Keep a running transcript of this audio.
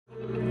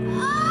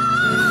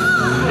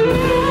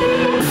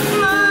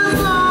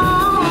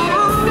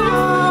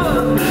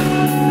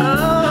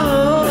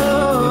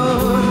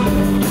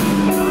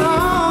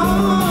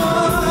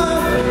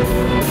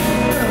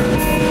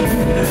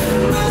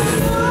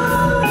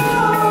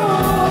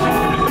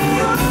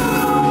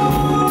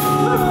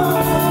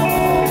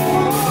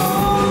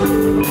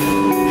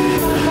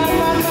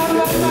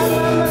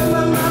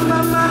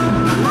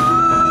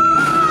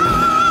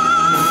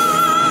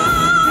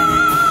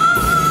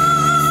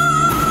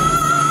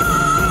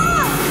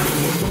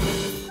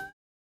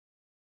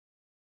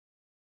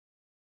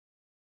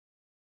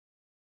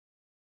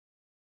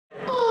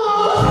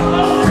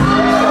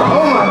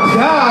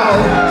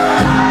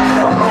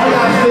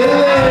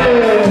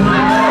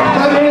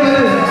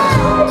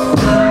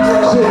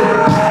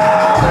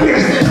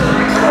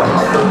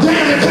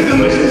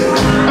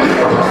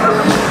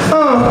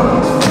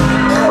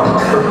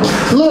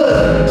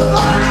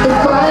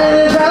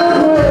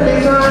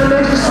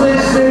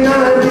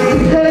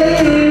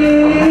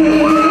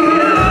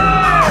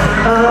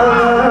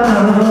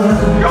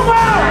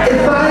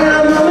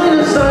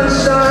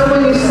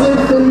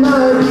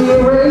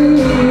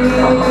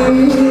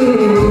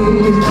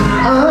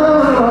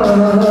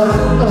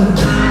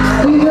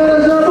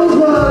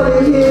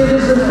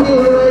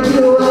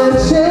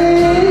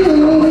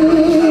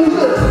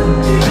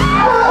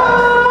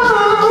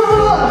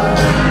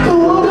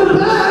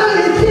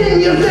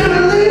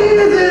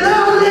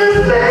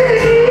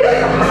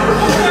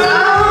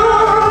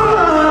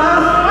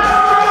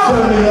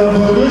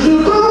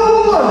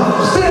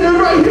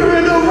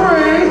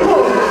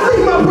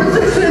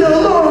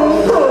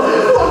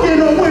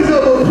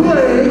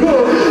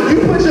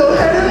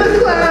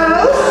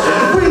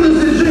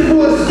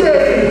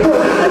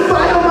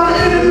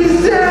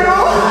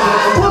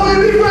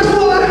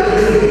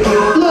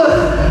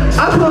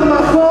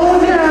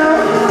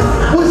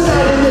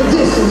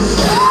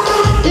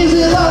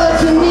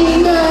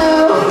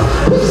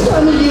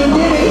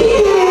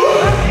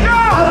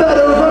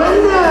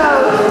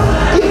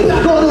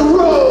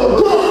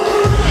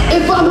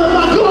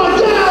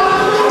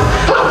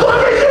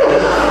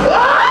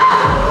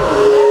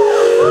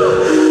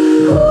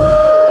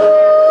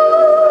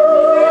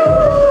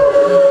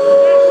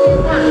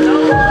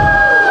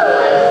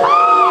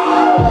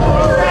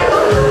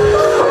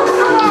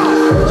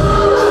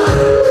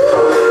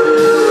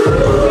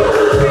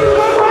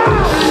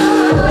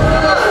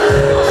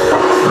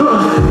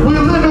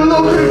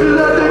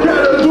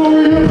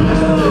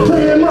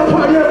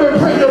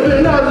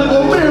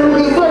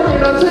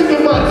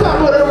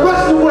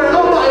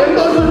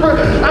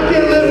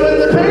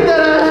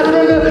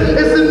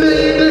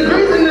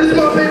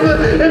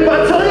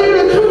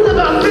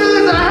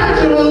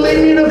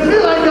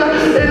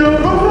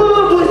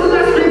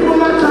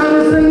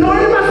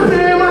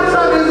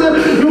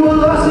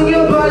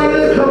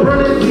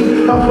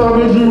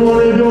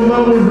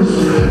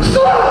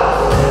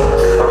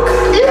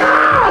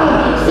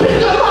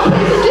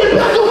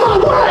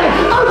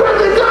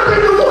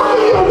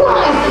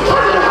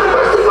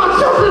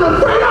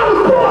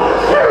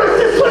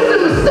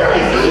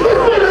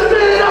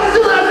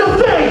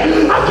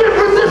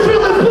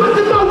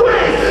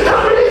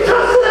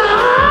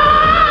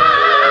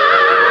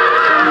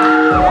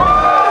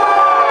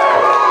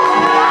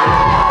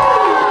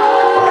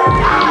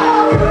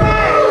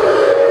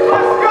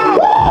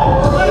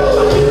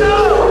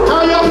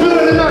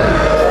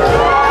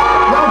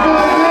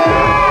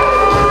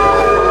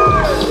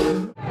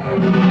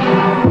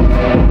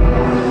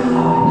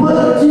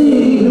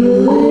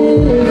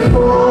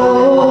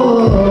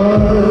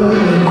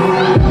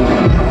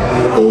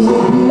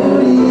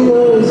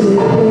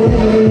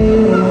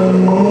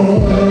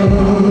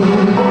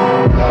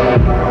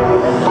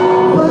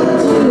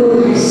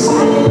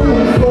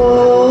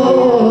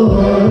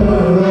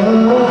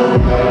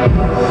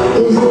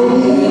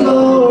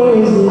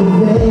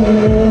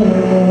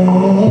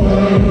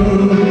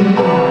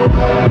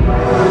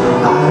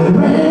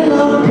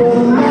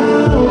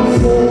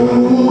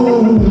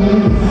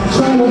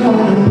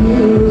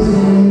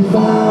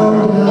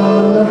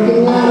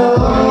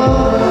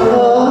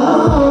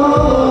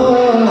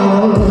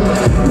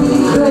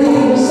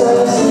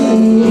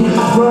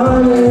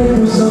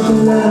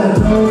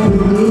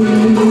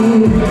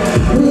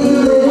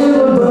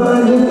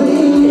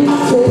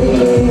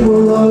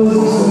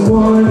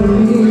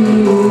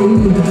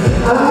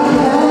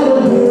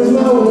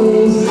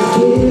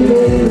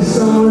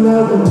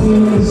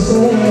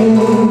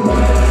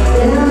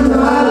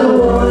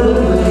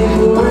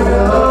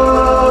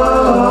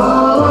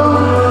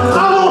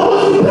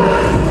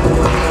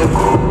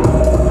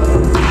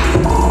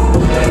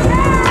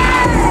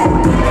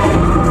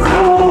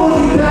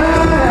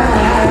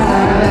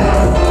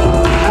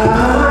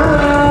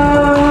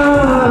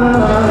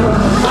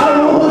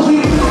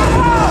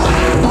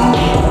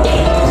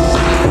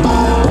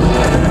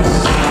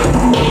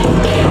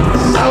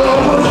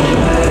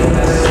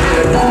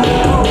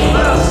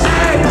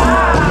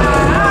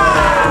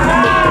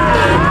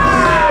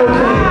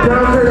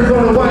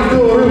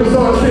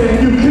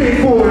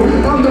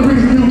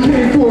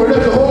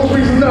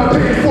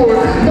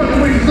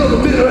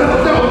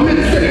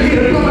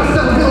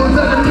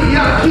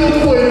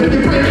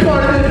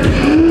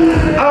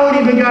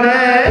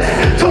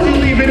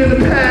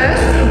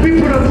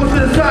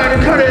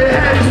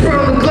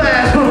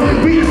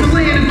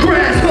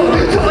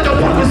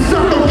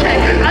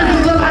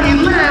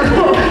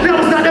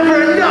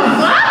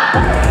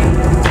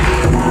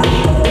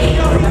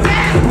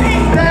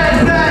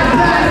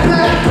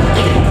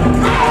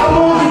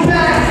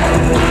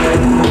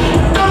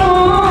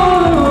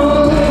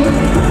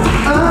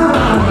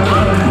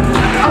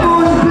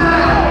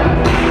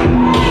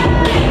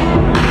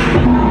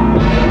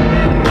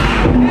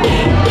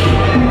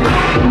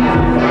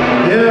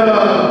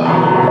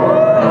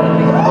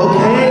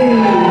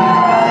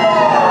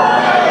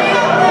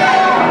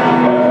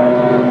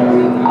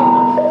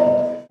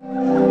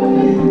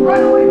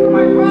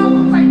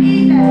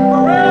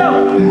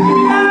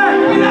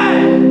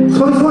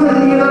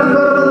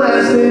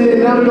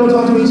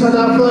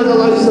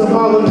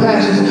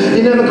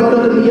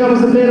y'all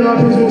was the man of my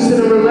picture, was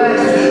sitting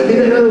relaxed. And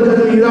then another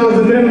cousin, y'all was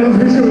the man of my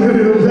picture, was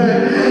gonna go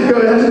back. Yo,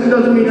 that shit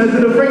doesn't mean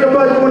nothing. The Frank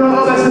about you when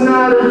all that's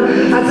another.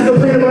 I took a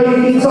plane about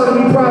you, you talking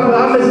to me proper.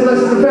 I'm missing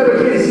less than the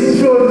fabricated. She's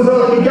feelings is all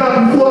that we got.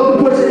 We flew up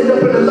the porch and ended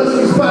up in a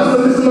luxury spot.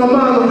 So missing my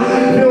mama.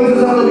 Feelings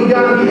is all that we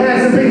got. We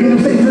had some big new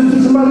things to do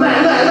to my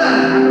life.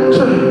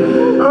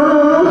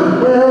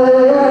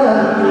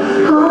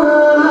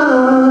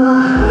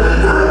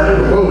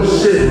 Oh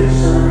shit.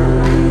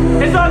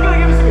 It's all good,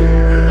 give it to me.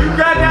 You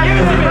grab that,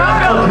 give it to me. Let's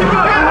go.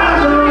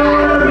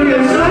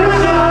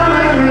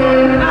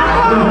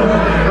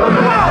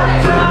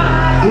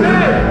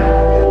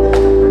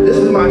 This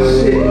is my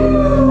shit.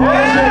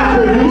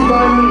 Produced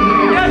by me.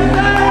 Yes,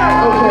 sir.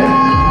 Okay.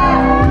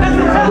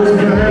 I was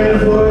praying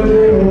for a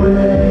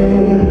getaway.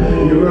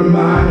 You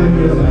remind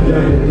me of my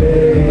younger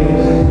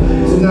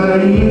days. So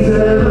naive to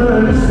ever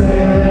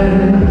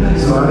understand.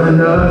 Smart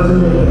enough to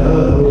look the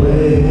other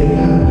way.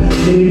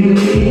 Maybe we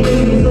can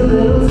use a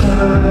little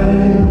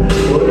time.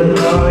 Working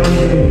hard and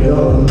getting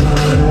all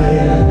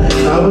mine.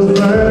 I was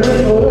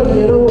burning for a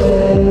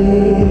getaway.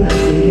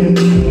 We can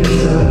be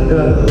inside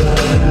the light.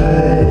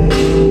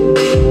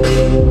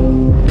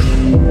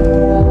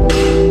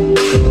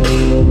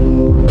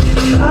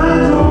 I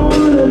don't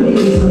wanna be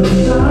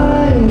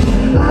sunshine.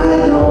 I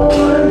don't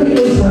wanna be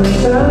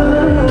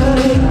sunshine.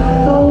 I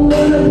don't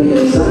wanna be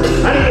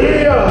sunshine. I didn't hear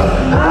y'all.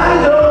 I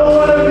don't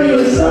wanna be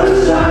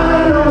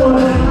sunshine no more.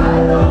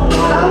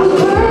 I was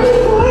burning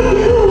for a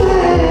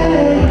getaway.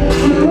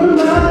 You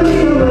remind me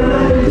of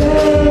another day.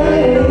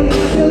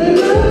 Feeling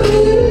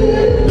nothing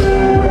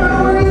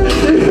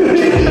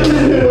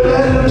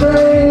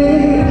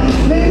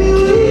maybe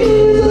we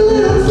use a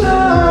little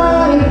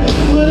time.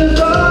 Would have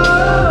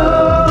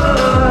thought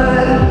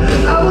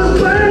I was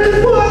burning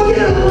for a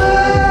getaway.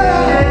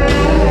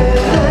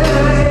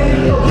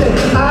 Okay,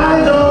 I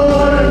don't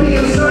wanna be a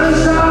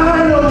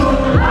sunshine no more.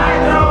 I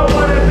don't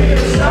wanna be a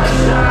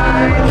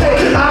sunshine. Okay,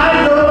 I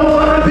don't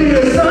wanna be a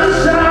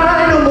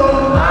sunshine no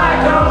more. I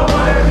don't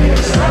wanna be a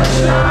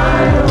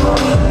sunshine no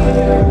more.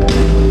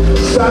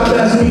 Stop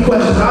asking me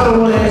questions. I don't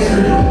want to answer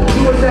it.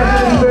 You were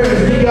asking me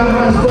first. You got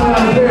my spot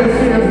out there.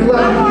 Fear of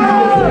life.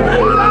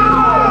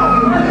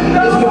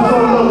 Let's get fall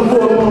in love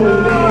for a moment.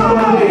 Maybe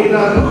one day,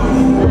 not.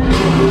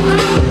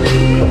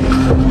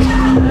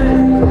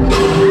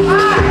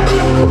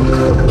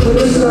 When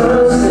the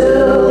sun's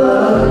still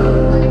up,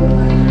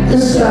 the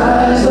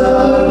skies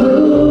are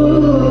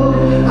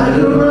blue. I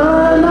could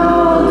run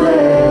all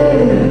day,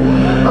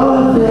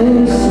 all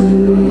thanks to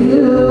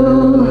you.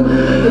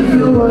 If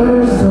your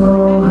words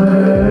don't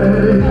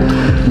hurt,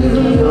 give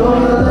me your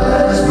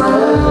last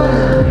breath.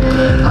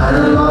 I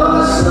done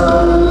lost so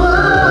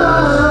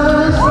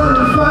much, trying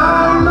to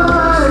find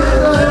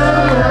myself.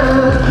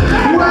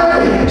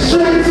 Way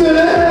straight to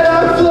the head, I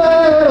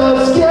fled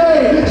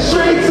unscathed.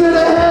 Straight to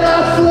the head, I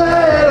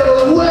fled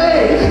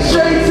away.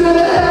 Straight to the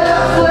head, I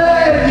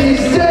fled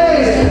these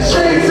days.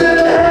 Straight to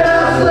the head, I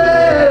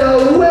fled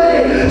away.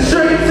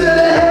 Straight to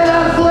the head, I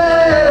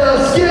fled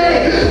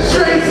unscathed.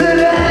 Straight to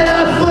the head,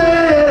 I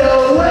fled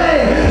away.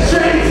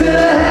 Straight to the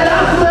head, I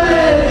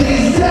fled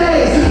these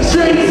days.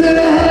 Straight to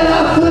the head, I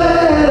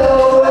fled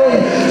away.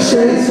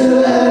 Straight to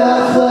the head, I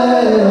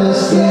fled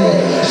unscathed.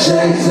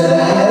 Straight to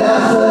the head, I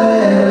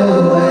fled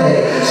away.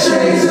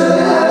 Straight to the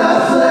head, I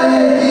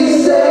fled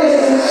these days.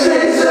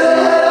 Straight to the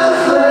head, I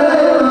fled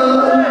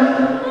away.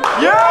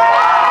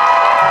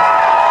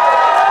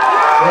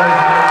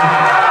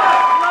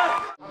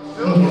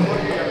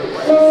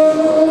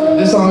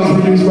 This song is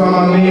produced by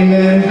my main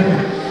man,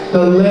 the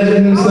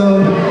legend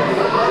himself.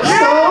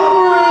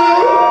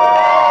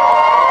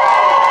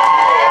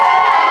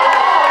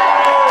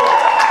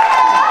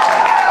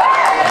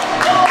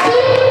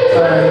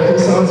 Alright,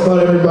 this song's called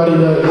Everybody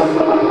Does.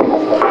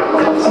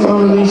 It's not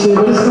released yet,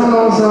 but it's not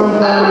on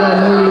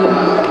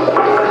SoundCloud.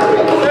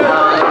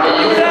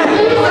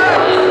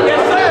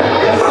 Yes, sir.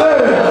 Yes, sir.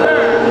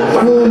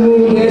 Full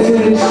moon dancing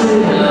in the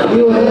street.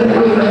 You and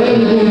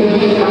everything.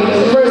 It's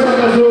the first time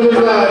I'm doing this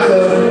live, so.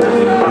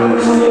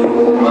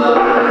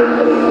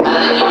 I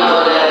think you know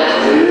that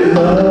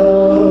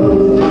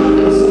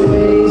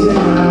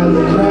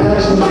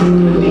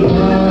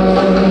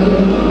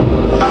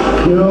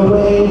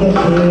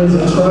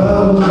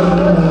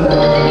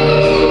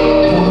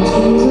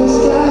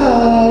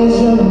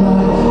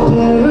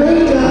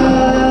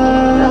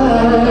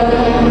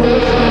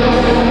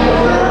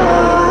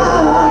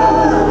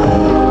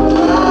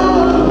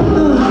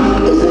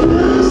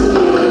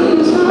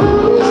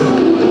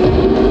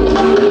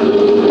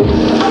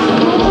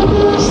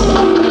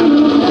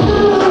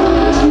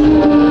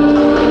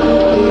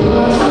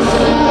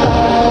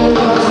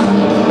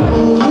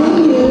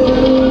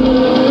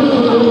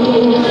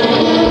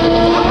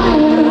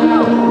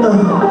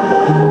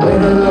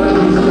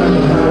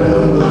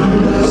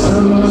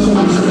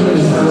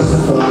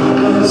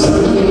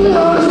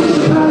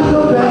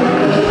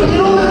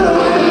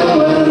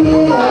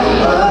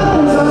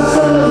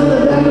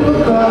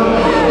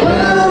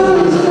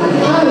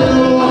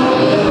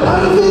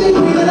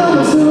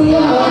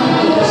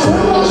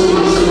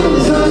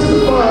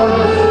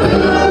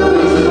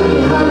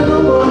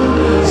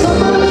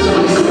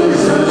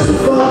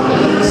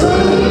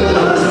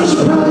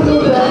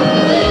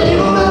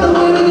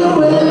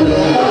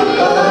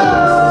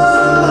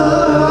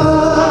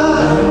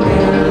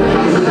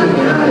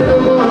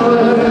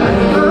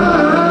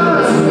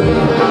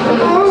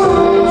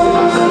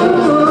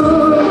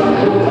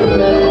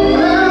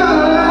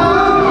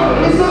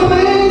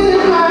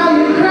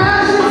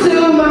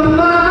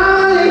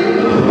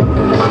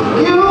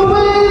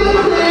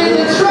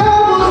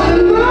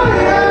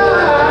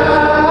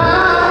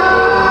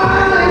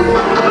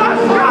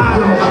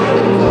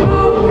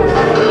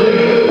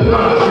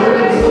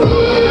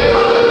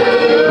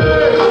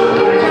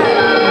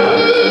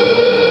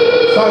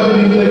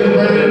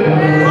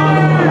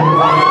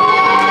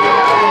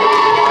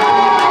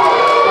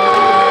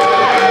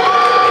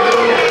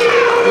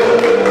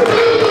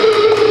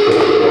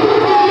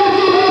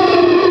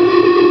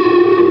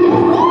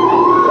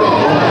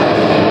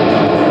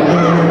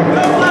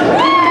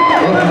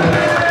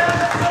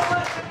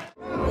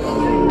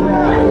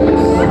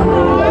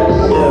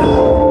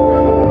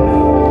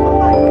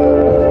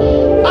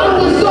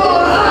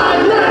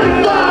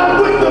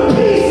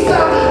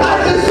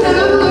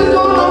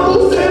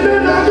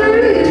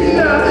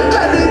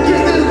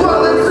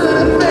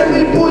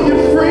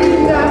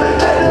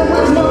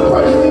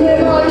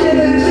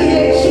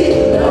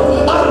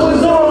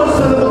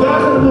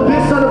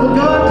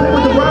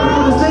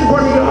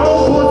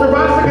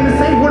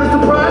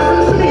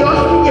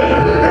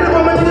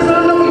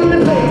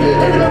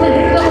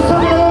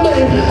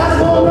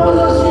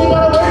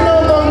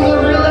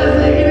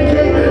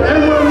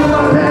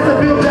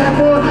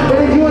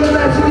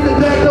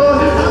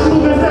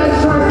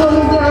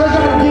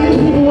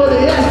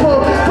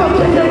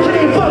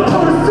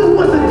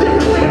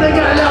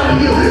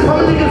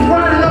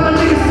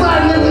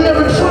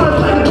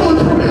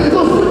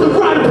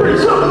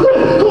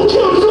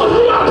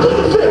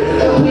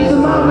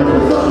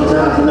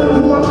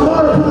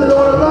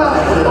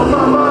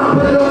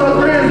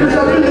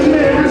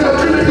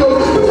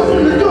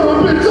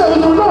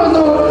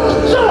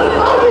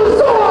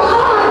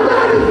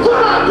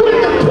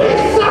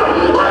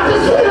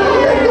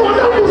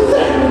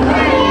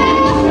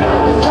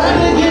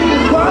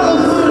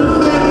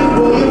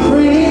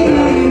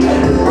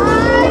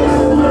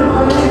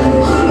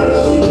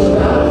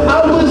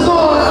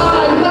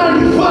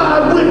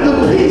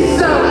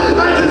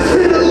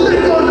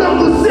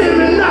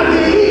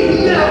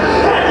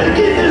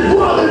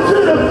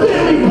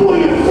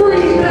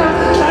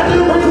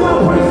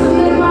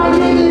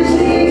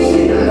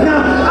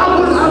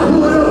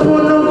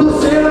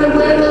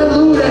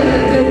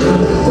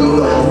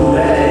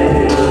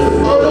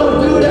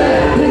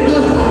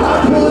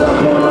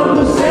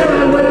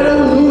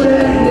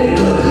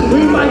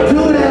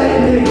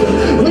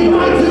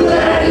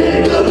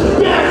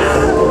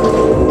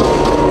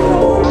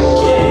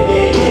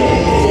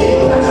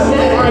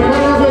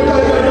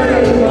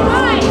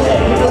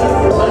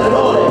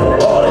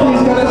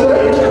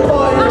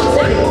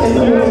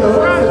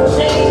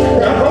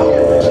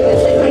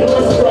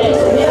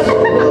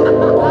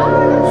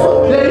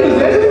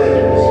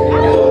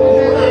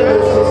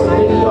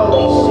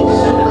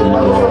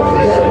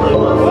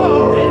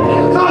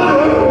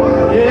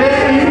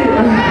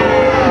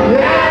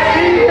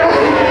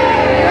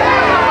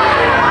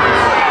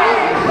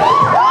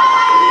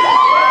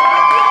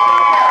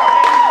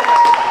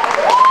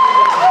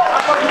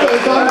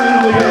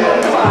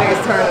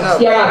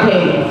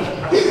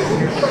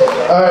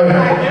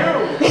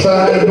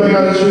to bring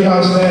out the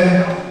treehouse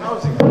man.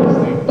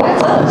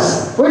 That's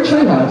us. We're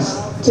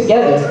treehouse.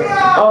 Together.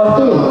 All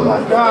three. Oh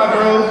my God,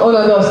 bro.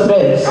 Uno, dos,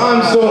 tres.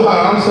 I'm so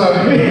hot. I'm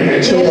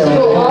sorry. Trio.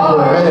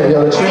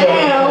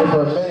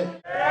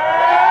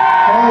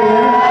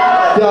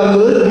 Y'all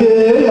look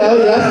good. Hell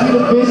yeah, I see the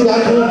bitch.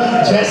 Y'all could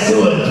dress to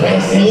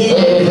impress.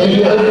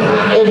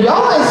 If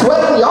y'all ain't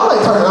sweating, y'all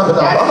ain't turning up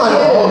enough. I'm not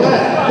gonna hold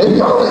that. If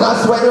y'all ain't not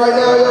sweating right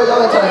now, yo,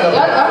 y'all ain't turning up.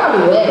 Y'all gotta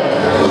be ready.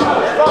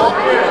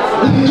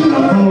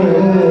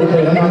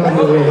 Okay, I'm not gonna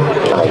do it.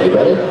 Alright, you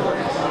ready?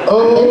 Oh,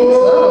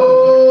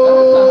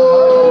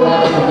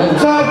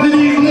 talk to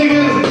these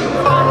niggas.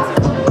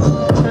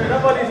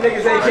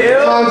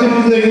 Talk to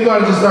these niggas. You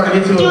gotta just start to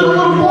get to it. Do the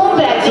little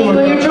pullback thing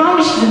where your drum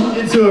machine.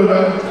 Get to it, bro.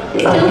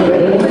 Are you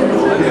ready?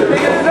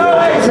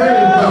 Turn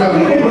the fuck up.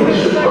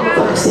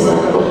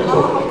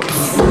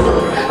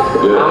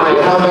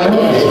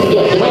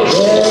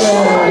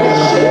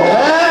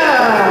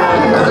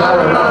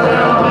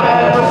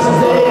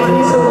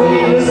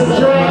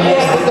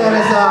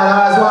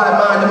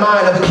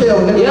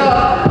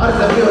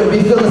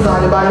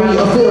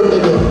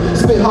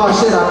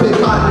 Shit, I pick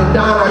cotton and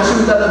dime, I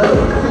choose other people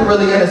who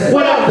really innocent.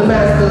 What up? The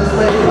master of the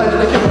slave, pledging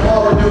to keep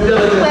all with due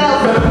diligence.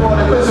 Metaphor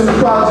and listen to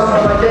quality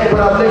from my game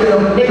without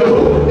nigga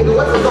who? Nigga,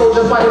 what's the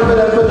soldier fighting for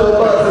them for no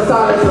buzz? The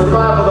silence,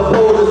 survival, the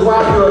pole is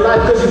why you're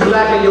alive, cause you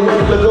black and your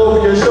wings look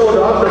over your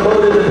shoulder. I'm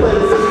promoted to play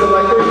the system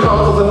like 3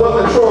 consoles and 1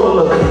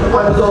 controller. Look,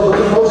 mine is over,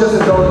 commotions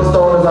and don't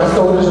stone as I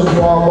stole this just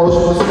raw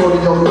emotion was story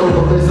your throat,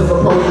 pervasive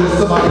approaches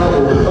to my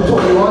level. I'm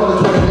 21,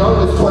 the 20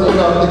 youngest, 20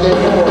 up to get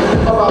more.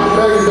 About the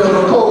very build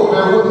of cold,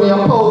 bear with me,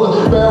 I'm polar.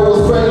 Barrel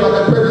was spraying like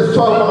a previous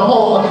 12 on a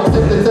home.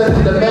 Sip and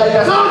empty the bag,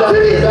 that's the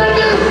back.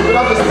 But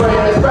I'm just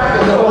spraying this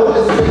bracket, the whole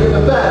is bigger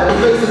than fat. The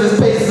face of this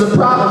pace is a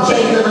problem.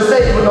 Change never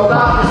safe with no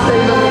loud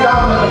mistakes. I'm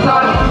dominant, the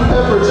problem.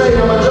 Ever Jane,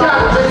 I'm a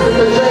driver, Jason,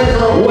 the James,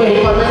 I'm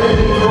away. My man is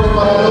Detroit,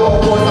 but I know, of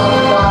course, I'm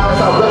the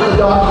darkness. I rep the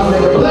darkness,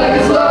 nigga. Black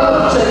is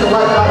love. Check the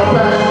light out of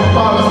passion.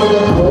 Promise, nigga.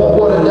 I won't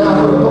water down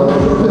for the public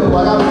people.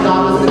 Like I'm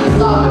not listening,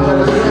 stopping.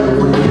 Never scramble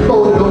for you.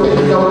 Folded, okay,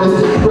 you know this.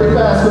 Break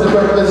fast for the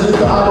breakfast. Used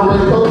to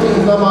operate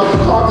proteins. I'm out the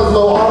carcass,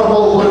 low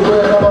automobile with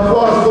bread. I'm a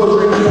floss, go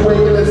drink you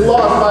awake and it's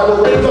lost.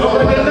 Bible waves on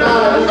like a 9.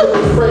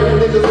 Niggas spraying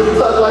niggas with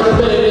touch like a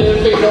baby. And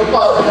fake no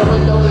pop in the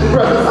window.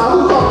 Reference how who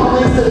called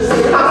police to the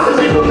scene. Hostage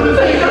people to the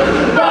thing.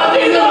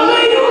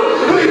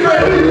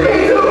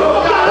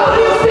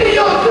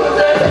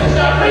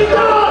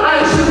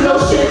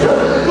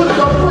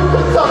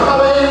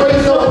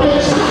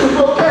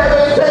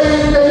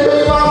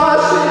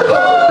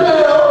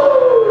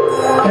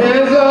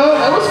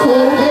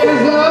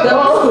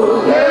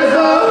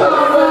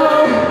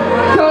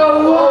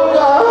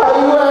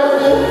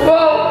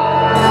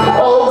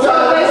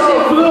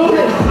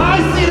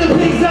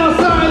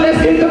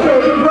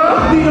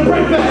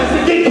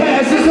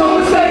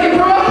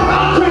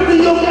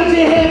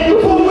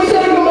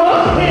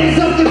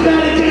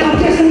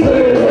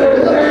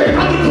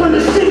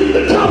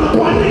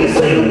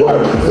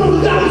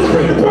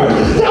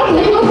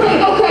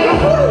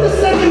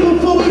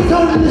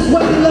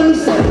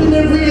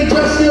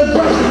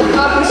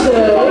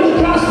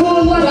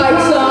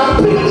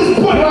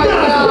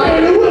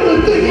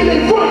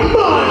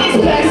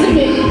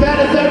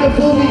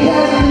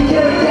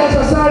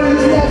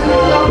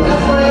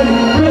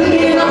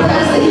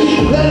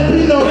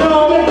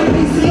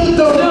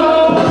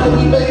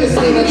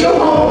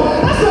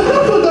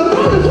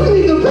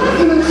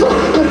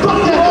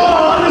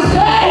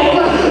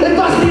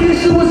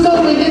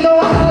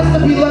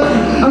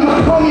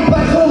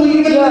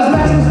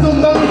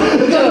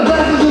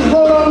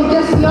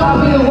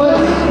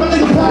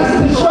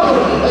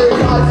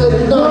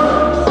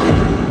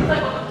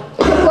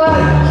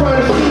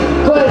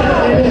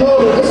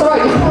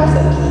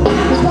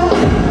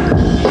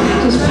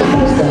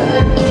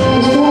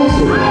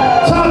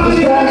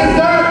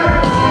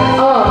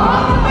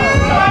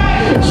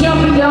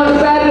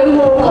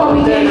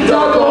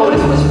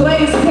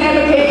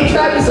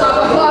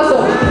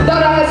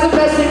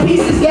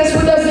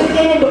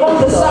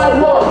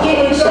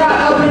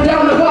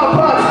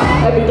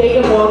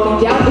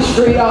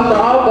 Street off the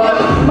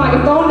Alba. My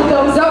phone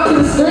comes up to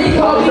the street,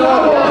 call me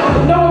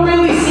Alba. No one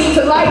really seemed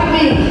to like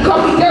me.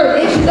 Call me Dirt,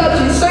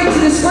 introduction straight to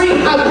the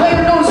screen. I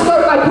wear no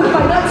skirt, I put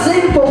my nuts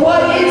in for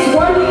what it's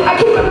worth. I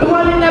keep it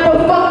blunt and never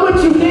fuck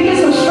with you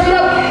niggas. I'm straight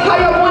up how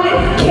y'all want it.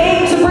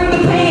 Came to bring the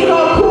pain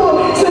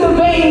hardcore to the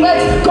vein.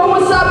 Let's go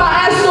inside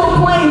my astral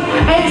plane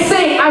and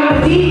sing. I'm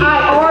a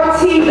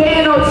D-I-R-T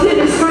band onto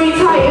the screen,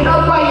 tighten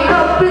up, lighten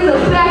up in the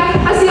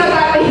back. I see I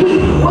got the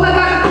heat. Well, I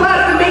got the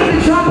class to make the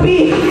drum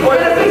beat. Or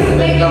the face to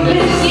make the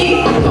bitch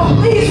see. So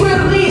please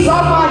release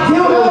all my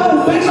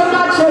dildo. Bitch, I'm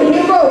not your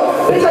hero.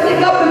 Bitch, I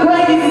dig up the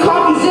ground, you can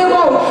call me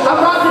zero. I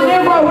rob the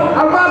Nero.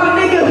 I rob a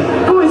nigga.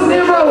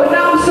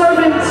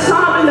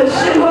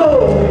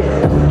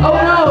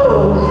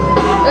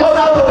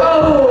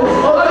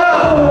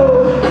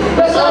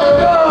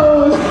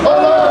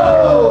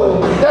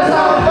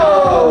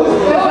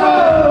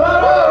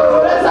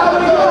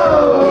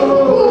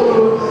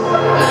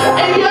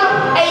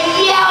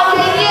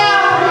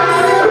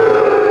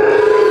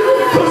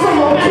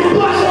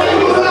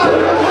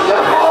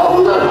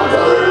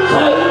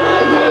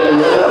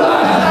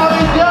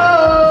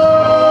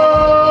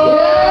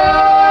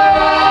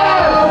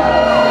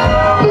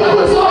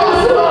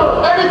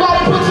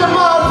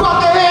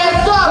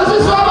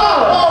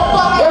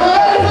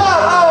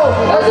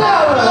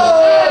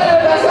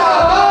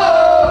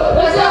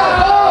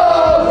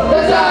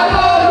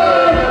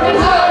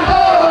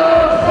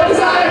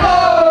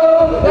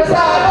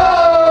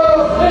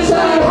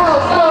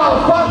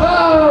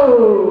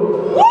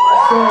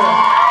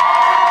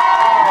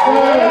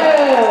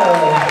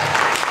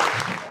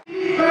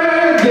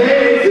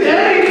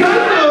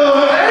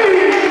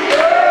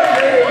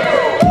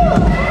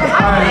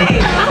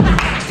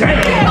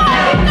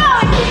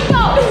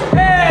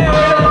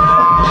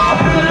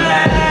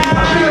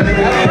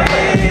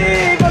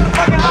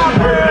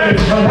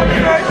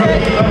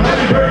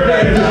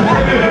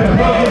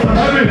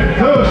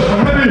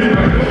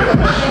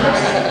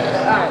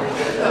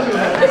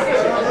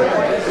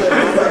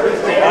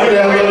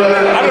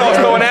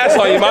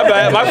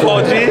 My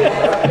fault, G.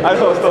 I was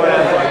supposed to throw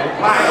that.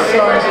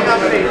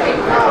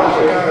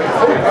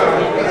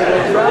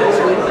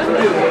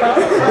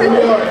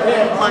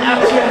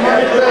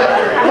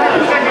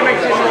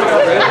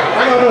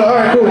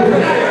 Alright, cool.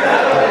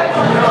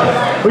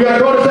 We got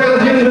go to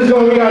let's get this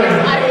going. We got it.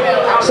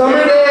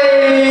 Summer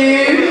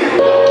days.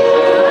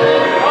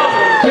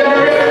 Get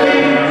ready.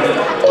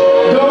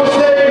 Don't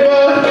save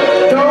her.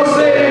 Don't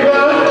save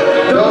her.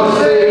 Don't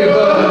save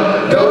her.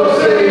 Don't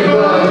save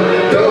her.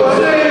 Don't save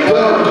her.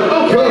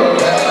 Okay.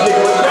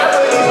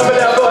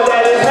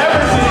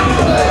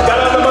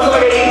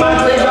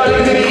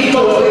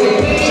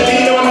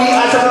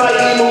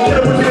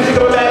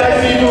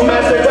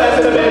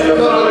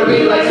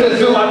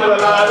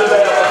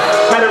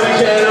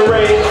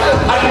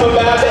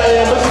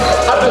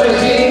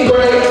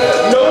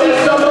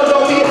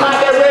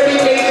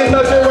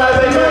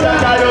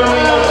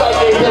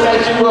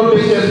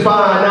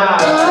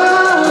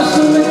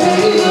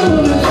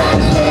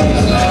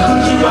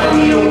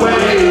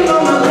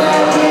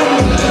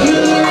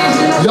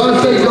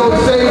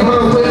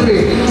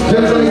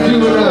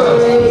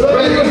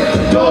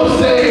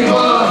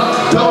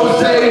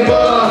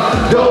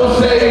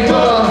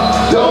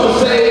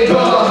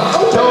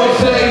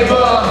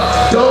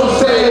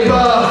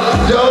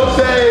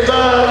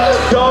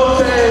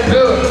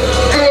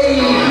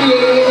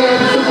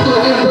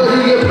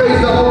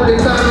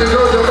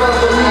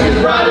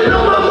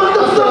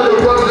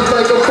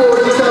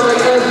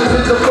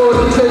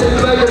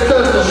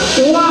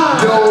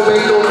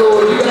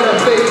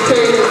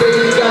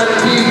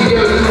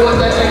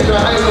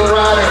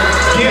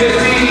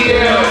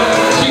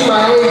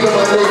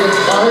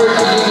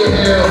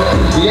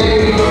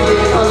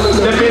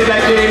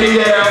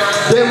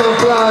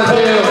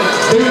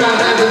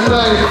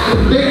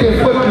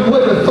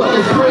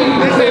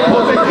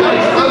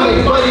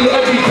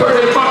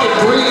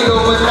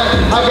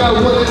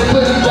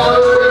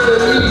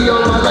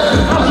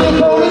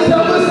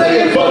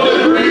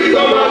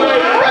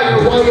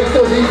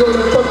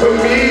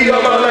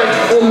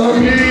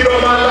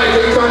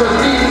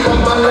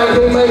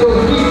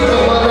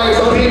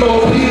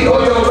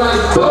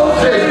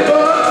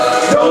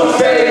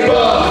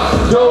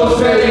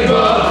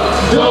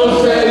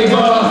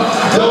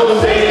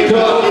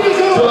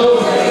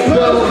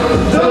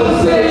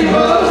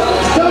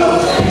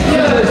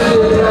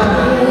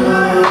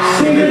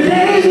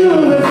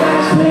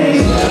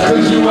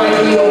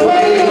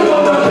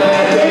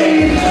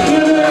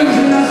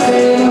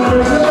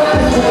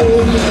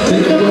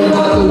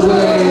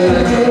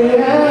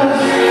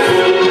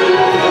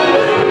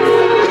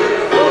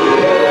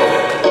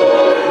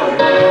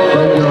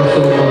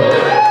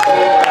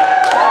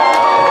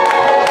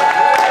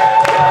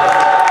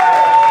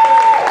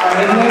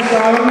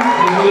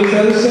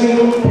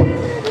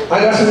 I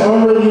got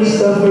some unreleased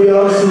stuff for y'all.